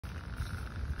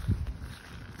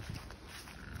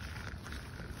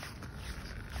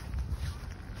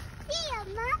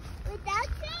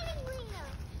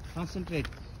Concentrate.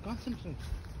 Concentrate.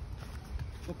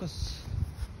 Focus.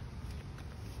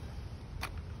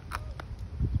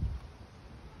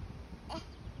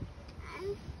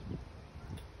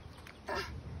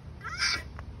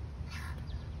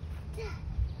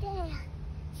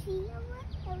 See what?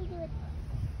 How we do it?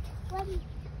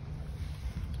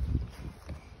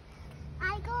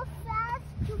 I go fast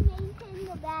to maintain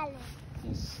the balance.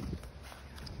 Yes.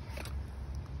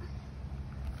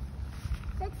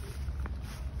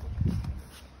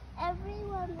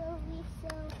 Everyone will be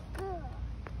so good.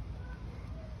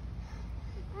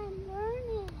 I'm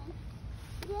learning.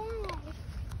 Yes.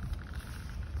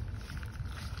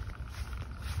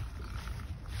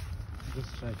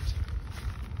 Just right.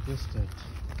 Just right.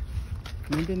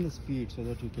 Maintain the speed so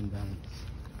that you can balance.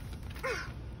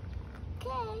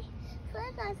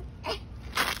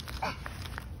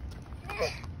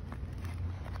 Okay.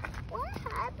 What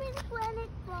happens when it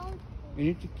goes? You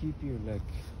need to keep your leg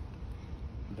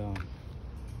down.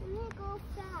 When it goes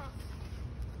fast.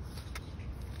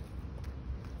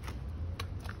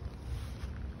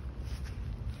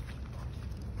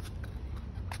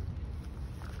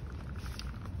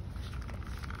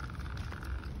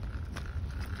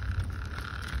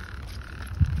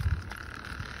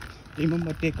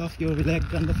 Remember, take off your leg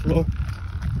on the floor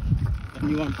when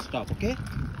you want to stop, okay?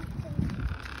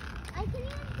 I can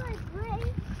use my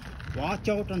brake. Watch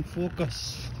out and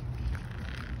focus.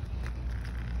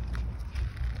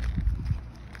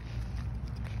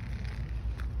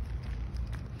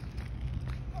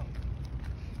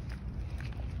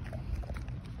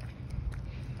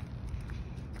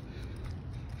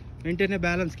 Maintain a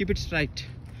balance, keep it straight.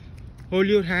 Hold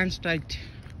your hands tight.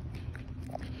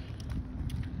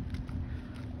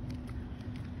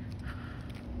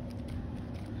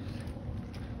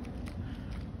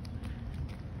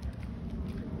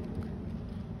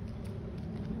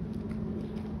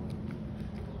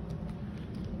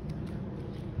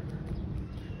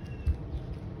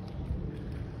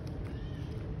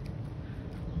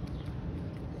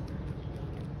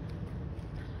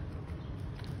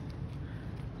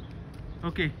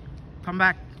 Okay, come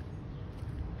back.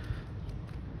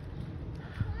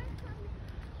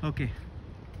 Okay.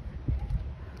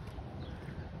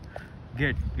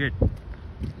 Good, good.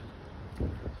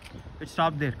 Let's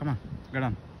stop there. Come on, get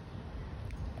on.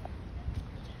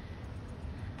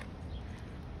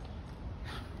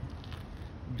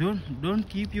 Don't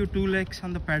keep your two legs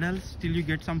on the pedals till you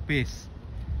get some pace.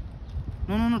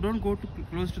 No, don't go too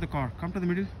close to the car. Come to the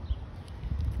middle.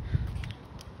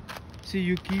 See,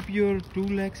 you keep your two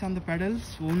legs on the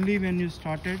pedals only when you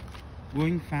started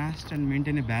going fast and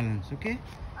maintain a balance, okay?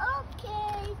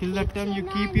 Okay. Till that time you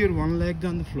keep your one leg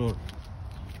on the floor.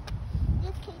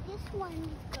 Okay, this one is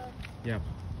good. Yeah.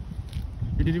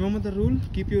 Did you remember the rule?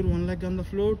 Keep your one leg on the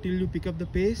floor till you pick up the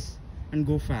pace and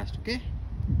go fast, okay?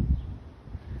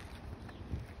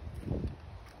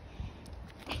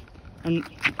 And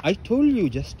I told you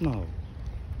just now,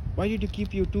 why did you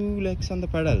keep your two legs on the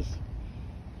pedals?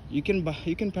 You can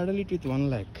pedal it with one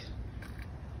leg.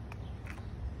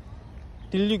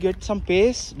 Till you get some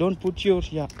pace, don't put your,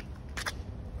 yeah.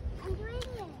 I'm doing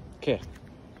it. Okay.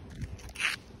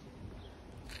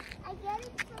 I get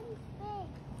it some space.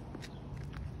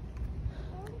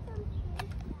 Get some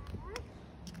space now.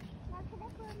 Now can I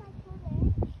put my two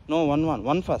legs? No,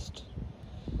 one first.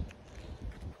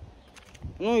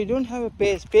 No, you don't have a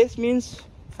pace. Pace means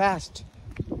fast.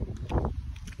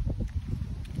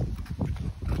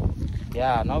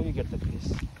 Yeah, now we get the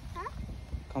pace. Huh?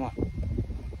 Come on.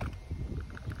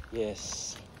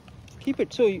 Yes. Keep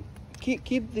it. So you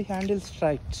keep the handle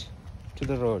straight to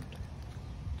the road.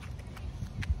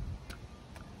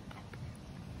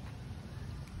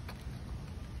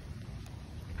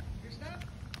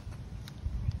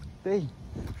 Hey.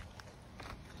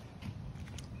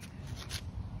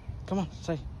 Come on,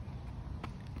 try.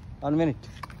 1 minute.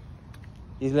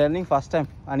 He's learning first time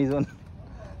on his own.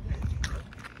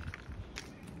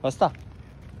 Vasta.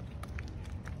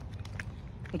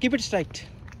 Keep it straight.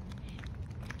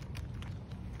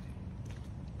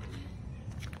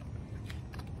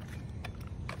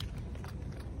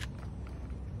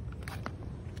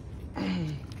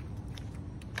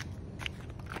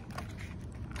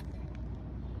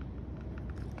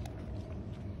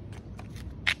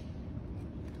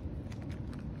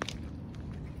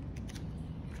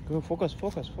 Go, focus.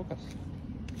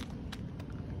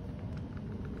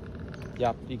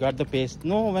 Yeah, you got the pace.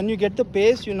 No, when you get the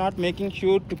pace, you're not making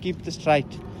sure to keep the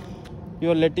straight.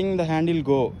 You're letting the handle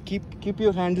go. Keep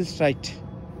your handle straight.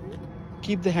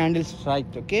 Keep the handle straight,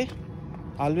 okay?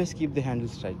 Always keep the handle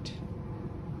straight.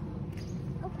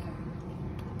 Okay.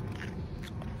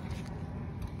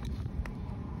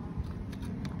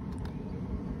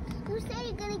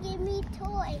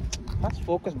 Fast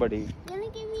focus, buddy. Gonna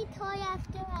give me toy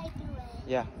after I do it.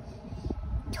 Yeah.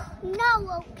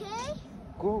 No, okay?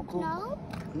 Go, go. No?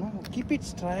 No, keep it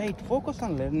straight. Focus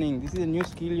on learning. This is a new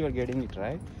skill you are getting it,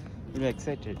 right? You're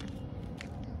excited.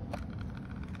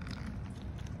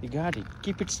 You got it.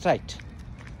 Keep it straight.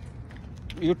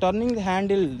 You're turning the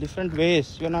handle different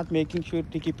ways. You're not making sure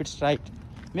to keep it straight.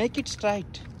 Make it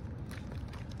straight.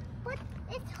 But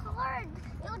it's hard.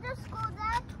 You'll just go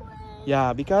that way.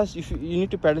 Yeah, because if you need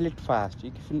to pedal it fast.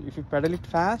 If you pedal it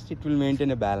fast, it will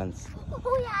maintain a balance.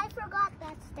 Oh yeah, I forgot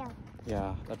that step.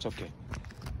 Yeah, that's okay.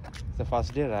 It's the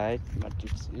first day, right? But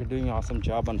you're doing an awesome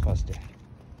job on first day.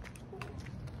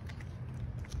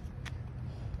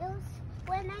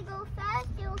 When I go fast,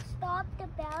 it'll stop the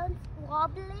balance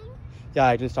wobbling.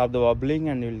 Yeah, it will stop the wobbling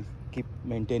and you'll keep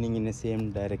maintaining in the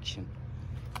same direction.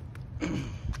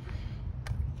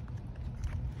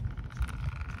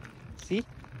 See?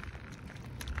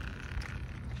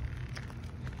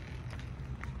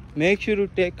 Make sure to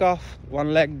take off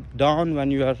one leg down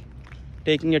when you are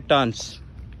taking a turns.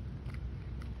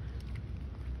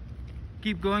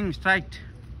 Keep going straight.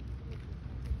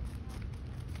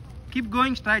 Keep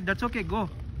going straight. That's okay. Go.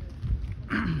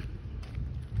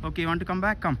 Okay, you want to come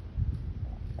back? Come.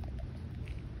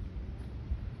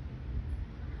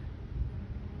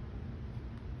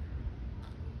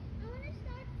 I want to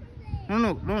start from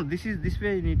there. No. This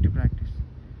way you need to practice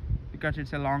because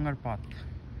it's a longer path.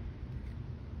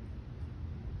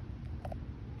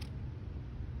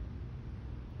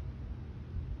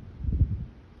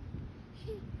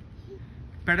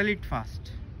 Pedal it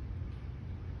fast.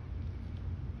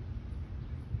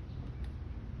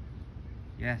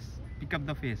 Yes, pick up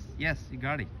the face. Yes, you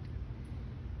got it. Is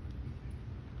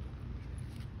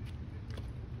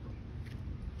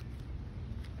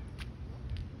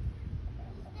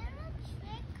there a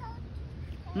trick how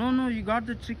to... No, you got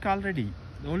the trick already.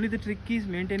 Only the trick is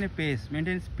maintain a pace,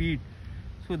 maintain speed.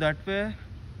 So that way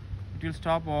it will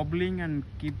stop wobbling and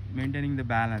keep maintaining the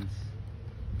balance.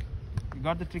 You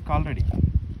got the trick already.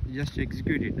 You just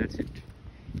execute it, that's it.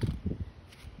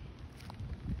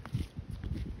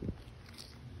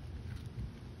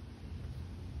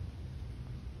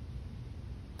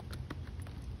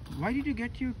 Why did you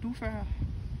get your two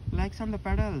legs on the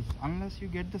pedals? Unless you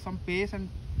get some pace and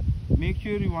make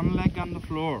sure you one leg on the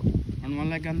floor and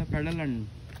one leg on the pedal, and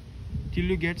till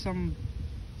you get some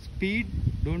speed,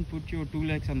 don't put your two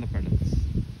legs on the pedals.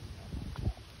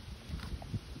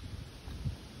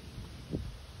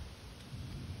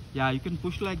 Yeah, you can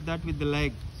push like that with the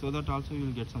leg, so that also you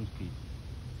will get some speed.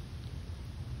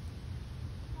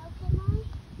 How can I?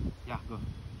 Yeah, go.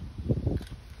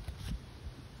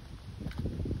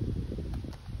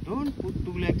 Don't put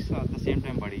two legs at the same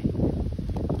time, buddy.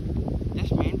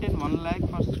 Just maintain one leg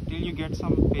first till you get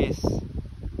some pace.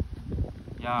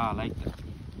 Yeah, like that.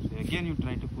 So again you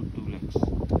try to put two legs.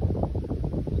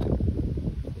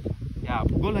 Yeah,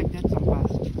 go like that some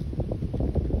fast.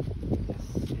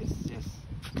 Yes.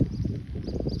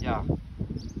 Yeah.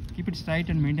 Keep it straight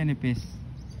and maintain a pace.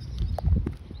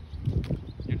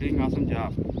 You're doing an awesome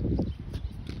job.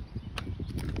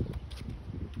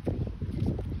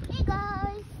 Hey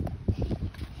guys.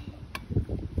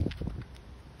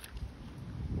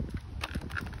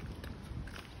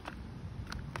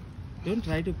 Don't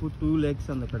try to put two legs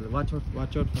on the pedal. Watch out.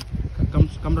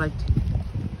 Come right.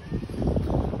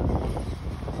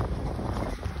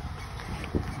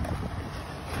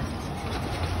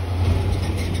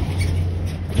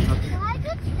 Why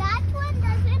does that one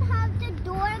doesn't have the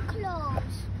door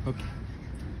closed? Okay.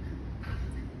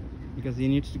 Because he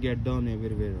needs to get down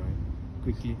everywhere, right?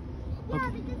 Quickly. Yeah,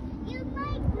 Okay. because you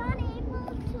might not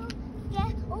able to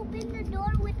open the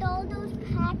door with all those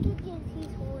packages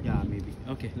he's holding. Yeah, maybe.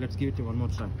 Okay, let's give it one more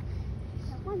try.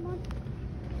 One more.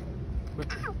 But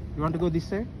Ow. you want to go this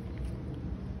side?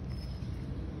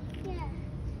 Yeah.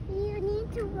 You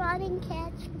need to run and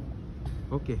catch me.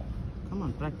 Okay. Come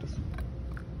on, practice.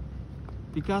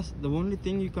 Because the only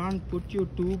thing, you can't put your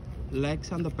two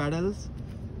legs on the pedals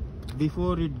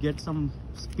before it gets some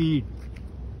speed.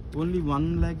 Only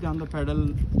one leg on the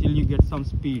pedal till you get some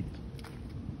speed.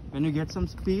 When you get some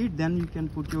speed, then you can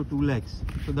put your two legs.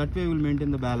 So that way you will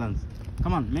maintain the balance.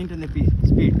 Come on, maintain the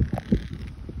speed.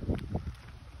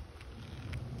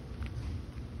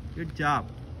 Good job.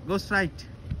 Go straight.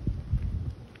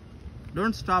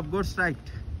 Don't stop, go straight.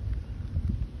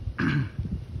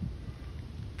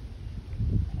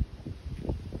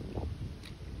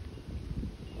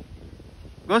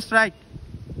 Go straight.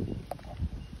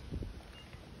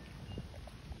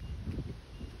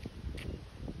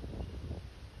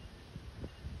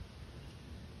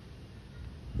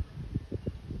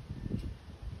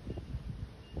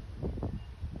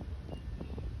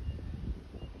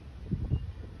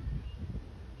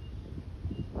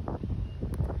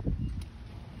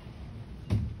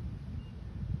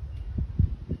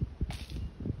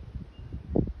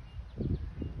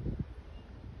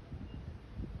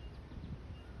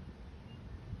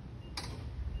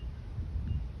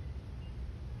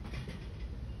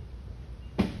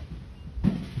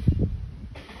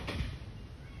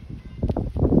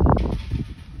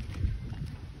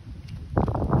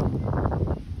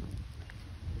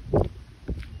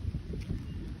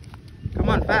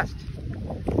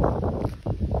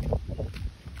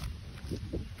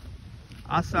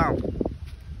 Awesome.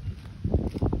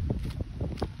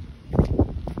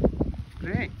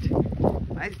 Great.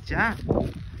 Nice job.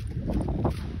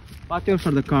 Watch out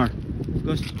for the car.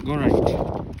 Go right.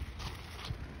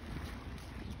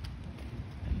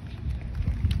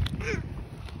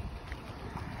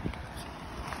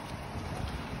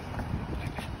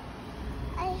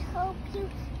 I hope you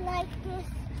like this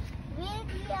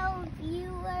video,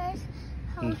 viewers.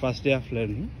 And first day of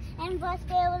learning. And first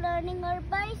day of learning our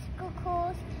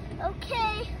bicycles.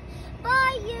 Okay,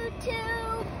 bye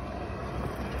YouTube.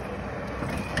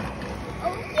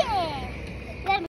 Oh yeah.